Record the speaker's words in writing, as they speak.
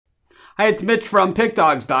Hi, it's Mitch from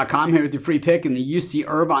Pickdawgz.com here with your free pick in the UC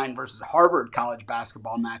Irvine versus Harvard college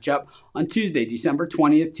basketball matchup on Tuesday, December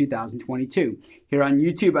 20th, 2022. Here on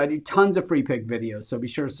YouTube, I do tons of free pick videos, so be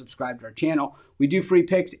sure to subscribe to our channel. We do free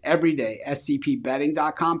picks every day,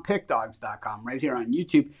 scpbetting.com, pickdawgz.com, right here on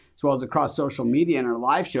YouTube, as well as across social media and our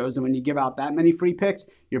live shows. And when you give out that many free picks,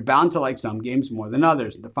 you're bound to like some games more than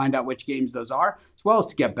others. And to find out which games those are, as well as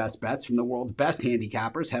to get best bets from the world's best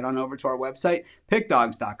handicappers, head on over to our website,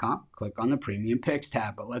 pickdawgz.com. Click on the Premium Picks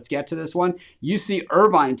tab. But let's get to this one. UC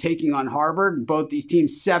Irvine taking on Harvard. Both these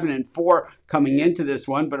teams 7-4 coming into this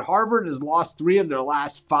one. But Harvard has lost 3 of their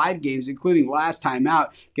last 5 games, including last time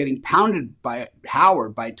out, getting pounded by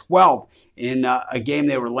Howard by 12 in a game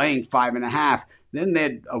they were laying 5.5. Then they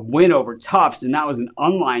had a win over Tufts, and that was an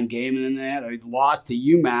unlined game. And then they had a loss to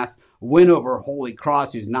UMass, a win over Holy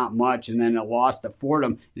Cross, who's not much, and then a loss to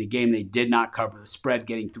Fordham in a game they did not cover the spread,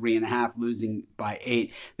 getting 3.5, losing by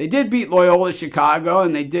 8. They did beat Loyola Chicago,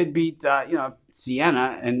 and they did beat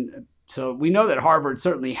Siena, and so we know that Harvard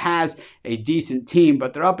certainly has a decent team,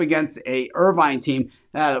 but they're up against a Irvine team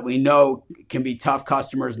that we know can be tough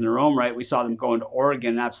customers in their own right. We saw them go into Oregon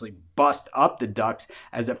and absolutely bust up the Ducks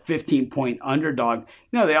as a 15-point underdog.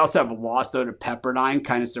 They also have a loss, though, to Pepperdine,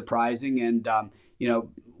 kind of surprising, and,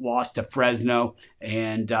 lost to Fresno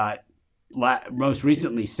and most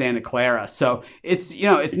recently Santa Clara. So it's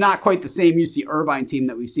not quite the same UC Irvine team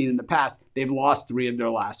that we've seen in the past. They've lost 3 of their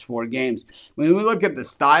last 4 games. When we look at the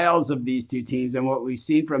styles of these two teams and what we've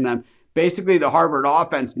seen from them, basically the Harvard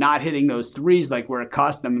offense not hitting those threes like we're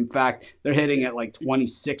accustomed. In fact, they're hitting at like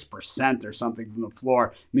 26% or something from the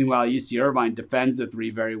floor. Meanwhile, UC Irvine defends the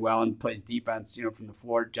 3 very well and plays defense, from the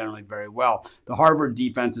floor generally very well. The Harvard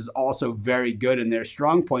defense is also very good in their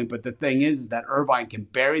strong point, but the thing is that Irvine can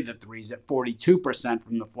bury the 3s at 42%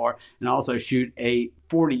 from the floor and also shoot a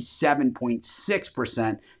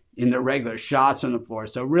 47.6% in their regular shots on the floor.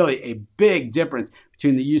 So really a big difference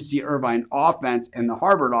between the UC Irvine offense and the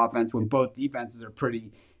Harvard offense when both defenses are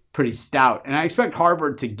pretty stout. And I expect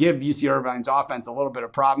Harvard to give UC Irvine's offense a little bit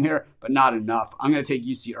of problem here, but not enough. I'm going to take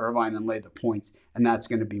UC Irvine and lay the points, and that's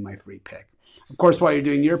going to be my free pick. Of course, while you're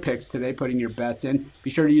doing your picks today, putting your bets in, be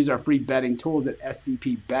sure to use our free betting tools at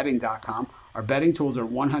scpbetting.com. Our betting tools are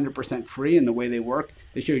 100% free, and the way they work,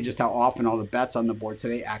 they show you just how often all the bets on the board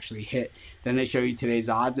today actually hit. Then they show you today's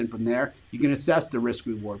odds, and from there, you can assess the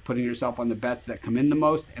risk-reward, putting yourself on the bets that come in the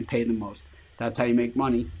most and pay the most. That's how you make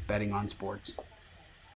money betting on sports.